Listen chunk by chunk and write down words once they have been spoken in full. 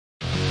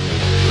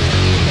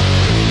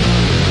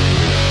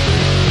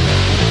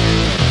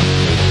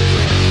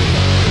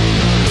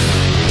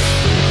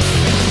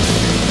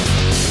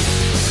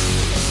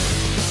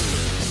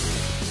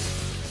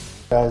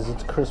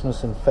it's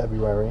Christmas in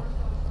February.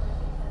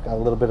 Got a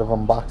little bit of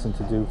unboxing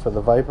to do for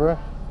the Viper.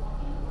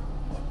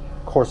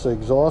 Corsa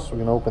exhaust, we're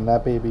going to open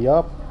that baby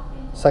up.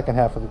 Second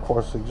half of the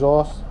Corsa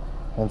exhaust,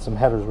 and some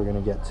headers we're going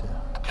to get to.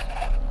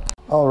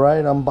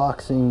 Alright,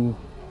 unboxing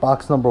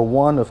box number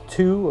 1 of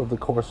 2 of the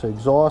Corsa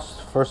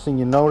exhaust. First thing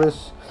you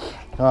notice,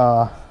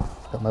 got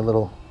my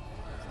little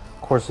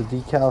Corsa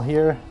decal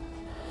here.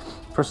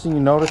 First thing you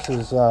notice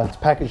is it's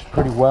packaged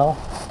pretty well.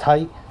 It's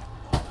tight.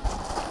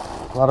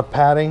 A lot of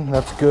padding,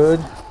 that's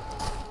good.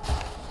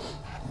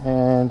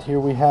 And here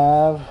we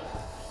have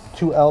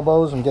 2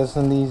 elbows. I'm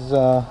guessing these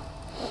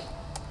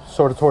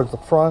sort of towards the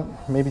front,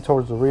 maybe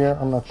towards the rear.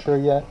 I'm not sure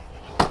yet.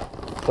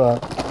 But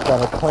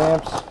got our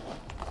clamps.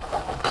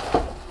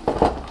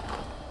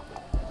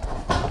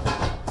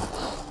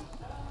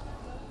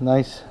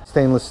 Nice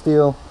stainless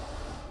steel.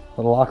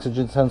 Little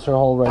oxygen sensor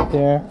hole right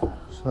there.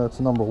 So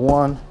that's number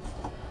 1.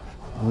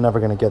 I'm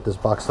never going to get this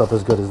boxed up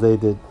as good as they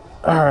did.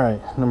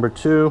 Alright, number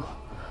 2.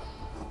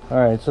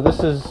 Alright, so this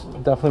is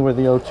definitely where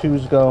the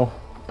O2s go.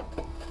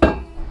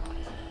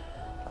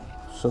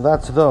 So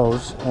that's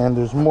those, and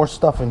there's more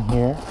stuff in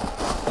here.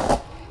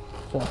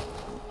 So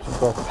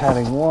take off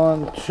padding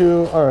 1,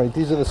 2. Alright,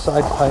 these are the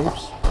side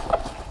pipes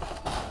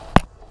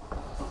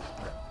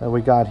that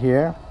we got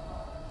here.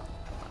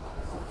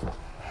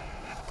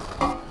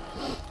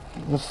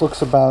 This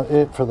looks about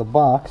it for the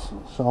box,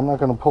 so I'm not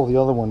going to pull the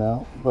other one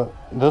out, but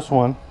this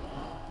one,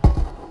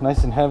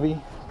 nice and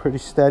heavy, pretty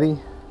steady,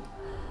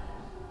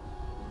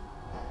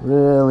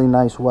 really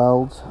nice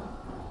welds.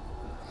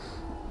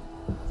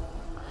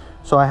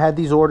 So I had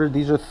these ordered.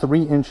 These are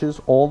 3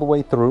 inches all the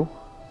way through.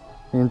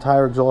 The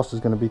entire exhaust is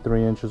going to be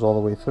 3 inches all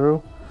the way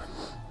through.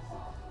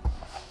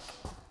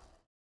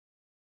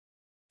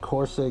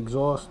 Corsa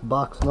exhaust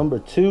box number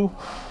 2,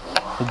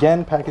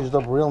 again packaged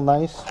up real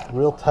nice,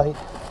 real tight.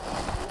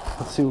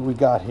 Let's see what we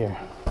got here.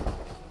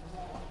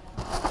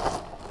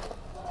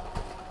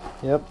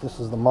 Yep, this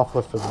is the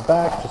muffler for the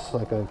back, just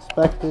like I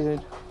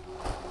expected.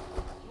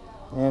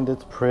 And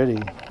it's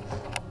pretty.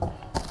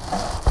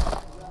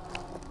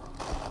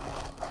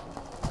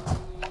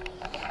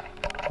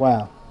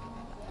 Wow.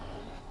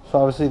 So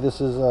obviously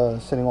this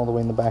is sitting all the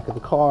way in the back of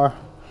the car.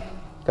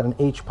 Got an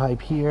H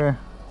pipe here.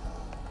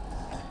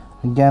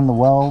 Again, the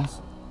welds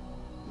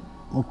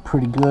look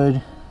pretty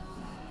good.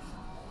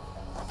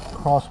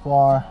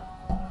 Crossbar.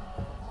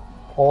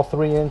 All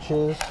 3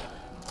 inches,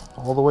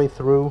 all the way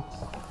through.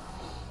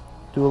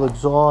 Dual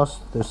exhaust.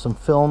 There's some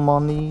film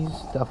on these,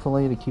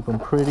 definitely, to keep them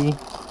pretty.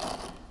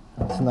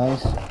 That's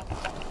nice.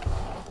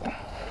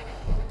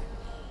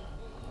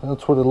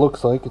 That's what it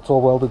looks like. It's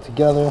all welded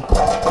together.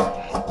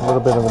 A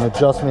little bit of an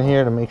adjustment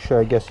here to make sure,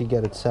 I guess, you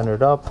get it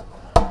centered up.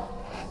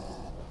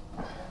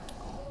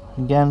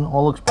 Again,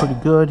 all looks pretty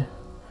good.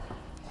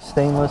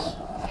 Stainless.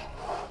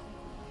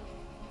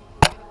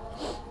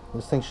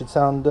 This thing should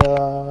sound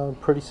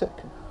pretty sick.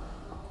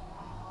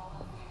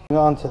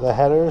 On to the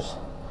headers.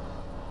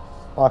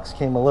 Box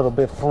came a little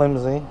bit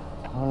flimsy.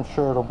 I'm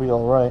sure it'll be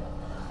all right.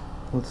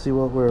 Let's see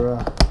what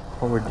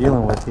we're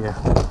dealing with here.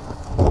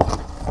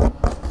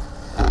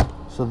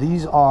 So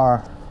these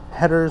are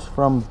headers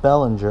from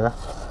Belanger.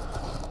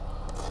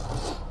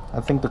 I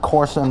think the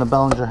Corsa and the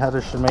Belanger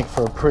headers should make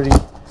for a pretty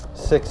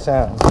sick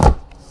sound.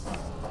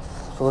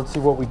 So let's see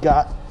what we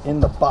got in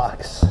the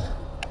box.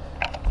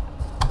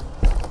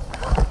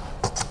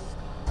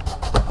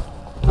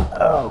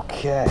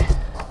 Okay.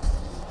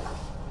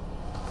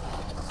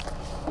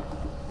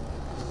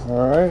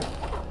 Alright,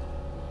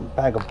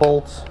 bag of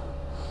bolts,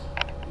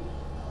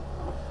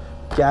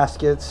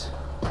 gaskets,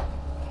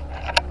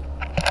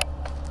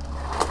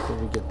 so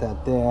we get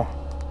that there.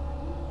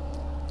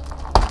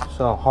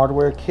 So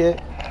hardware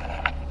kit,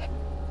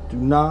 do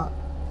not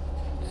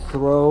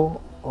throw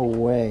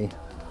away.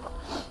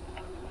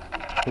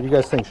 What do you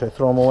guys think? Should I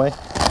throw them away?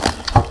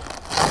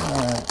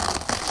 Alright.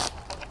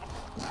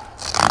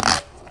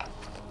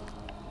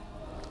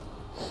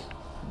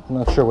 I'm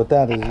not sure what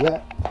that is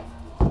yet.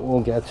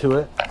 We'll get to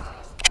it.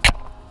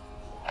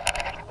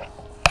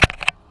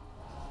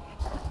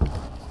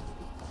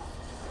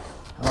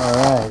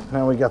 Alright,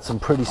 now we got some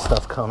pretty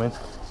stuff coming.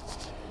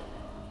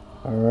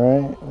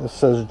 Alright, this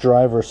says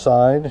driver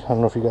side. I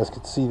don't know if you guys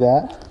could see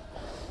that.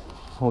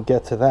 We'll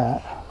get to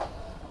that.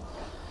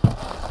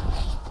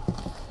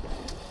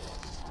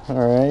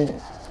 Alright,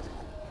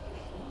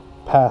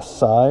 pass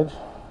side.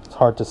 It's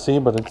hard to see,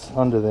 but it's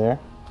under there.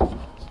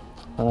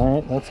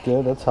 Alright, that's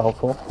good, that's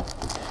helpful.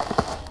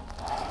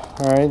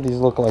 Alright, these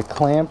look like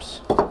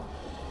clamps.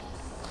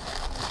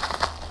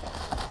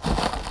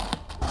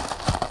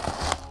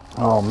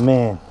 Oh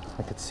man,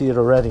 I could see it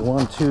already.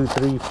 1, 2,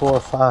 3, 4,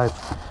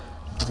 5.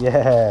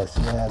 Yes,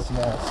 yes,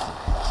 yes.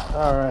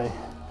 Alright.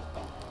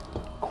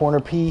 Corner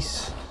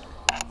piece.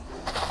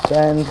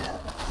 Bend.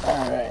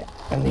 Alright.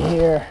 And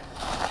here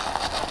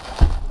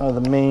are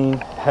the main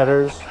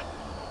headers.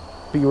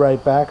 Be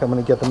right back. I'm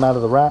going to get them out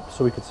of the wrap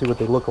so we can see what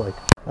they look like.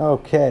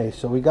 Okay,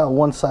 so we got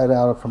one side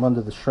out from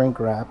under the shrink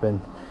wrap,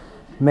 and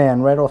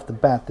man, right off the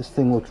bat, this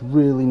thing looks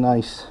really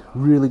nice.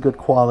 Really good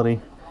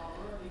quality.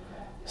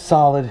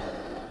 Solid.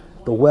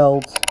 The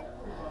welds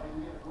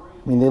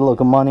I mean, they look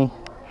money.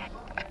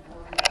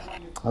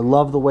 I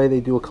love the way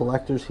they do a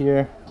collectors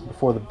here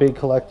before the big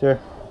collector.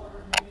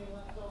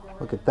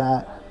 Look at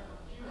that.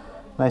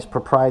 Nice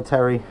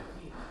proprietary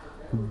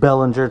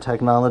Belanger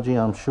technology,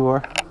 I'm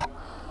sure.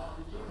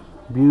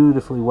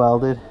 Beautifully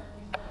welded.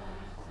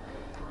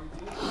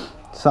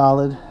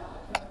 Solid.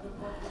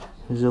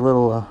 Here's your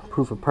little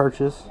proof of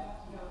purchase.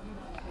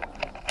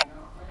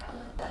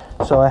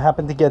 So I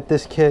happened to get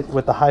this kit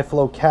with the high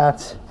flow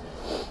cats.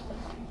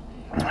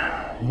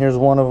 Here's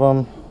one of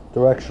them,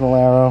 directional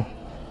arrow,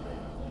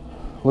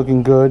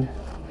 looking good.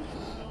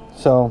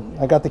 So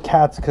I got the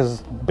cats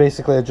because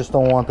basically I just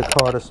don't want the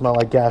car to smell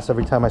like gas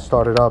every time I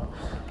start it up.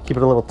 Keep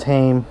it a little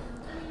tame.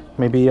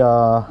 Maybe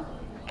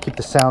keep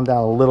the sound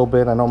down a little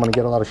bit. I know I'm gonna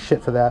get a lot of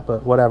shit for that,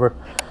 but whatever.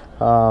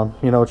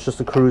 You know, it's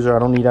just a cruiser. I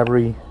don't need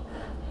every,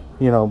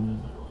 you know,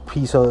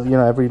 piece of, you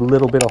know, every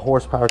little bit of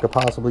horsepower I could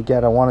possibly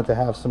get. I wanted to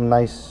have some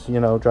nice, you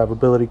know,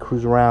 drivability,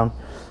 cruise around.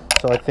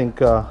 So I think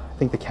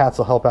the cats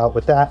will help out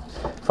with that.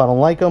 If I don't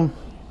like them,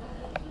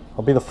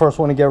 I'll be the first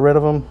one to get rid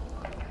of them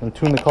and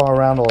tune the car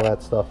around, all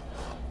that stuff.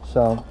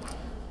 So,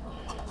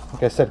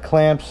 like I said,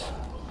 clamps,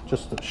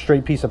 just a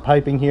straight piece of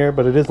piping here,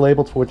 but it is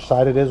labeled for which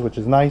side it is, which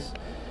is nice.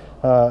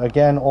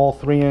 Again, all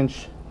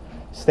 3-inch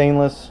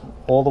stainless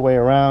all the way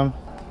around.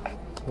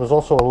 There's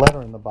also a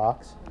letter in the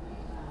box.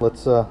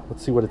 Let's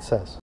see what it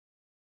says.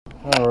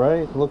 All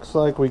right, looks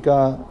like we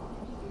got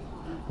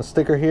a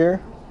sticker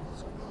here.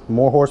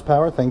 More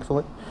horsepower,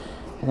 thankfully,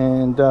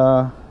 and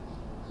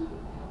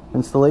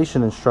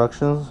installation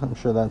instructions. I'm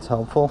sure that's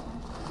helpful,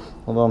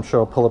 although I'm sure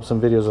I'll pull up some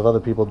videos of other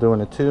people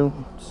doing it too,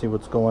 see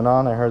what's going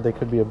on. I heard they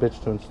could be a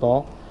bitch to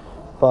install,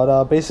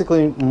 but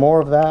basically more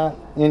of that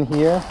in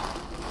here.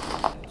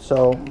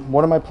 So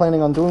what am I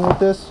planning on doing with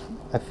this?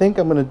 I think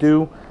I'm going to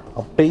do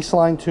a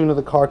baseline tune of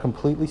the car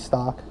completely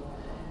stock,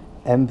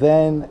 and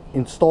then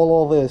install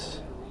all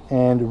this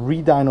and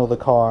re-dyno the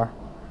car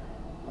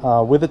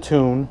with a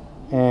tune,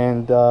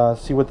 and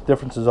see what the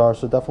differences are.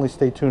 So definitely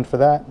stay tuned for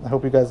that. I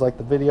hope you guys liked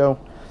the video.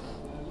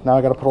 Now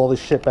I got to put all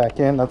this shit back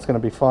in. That's going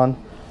to be fun.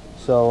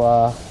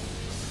 So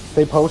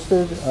stay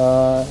posted,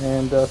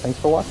 and thanks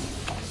for watching.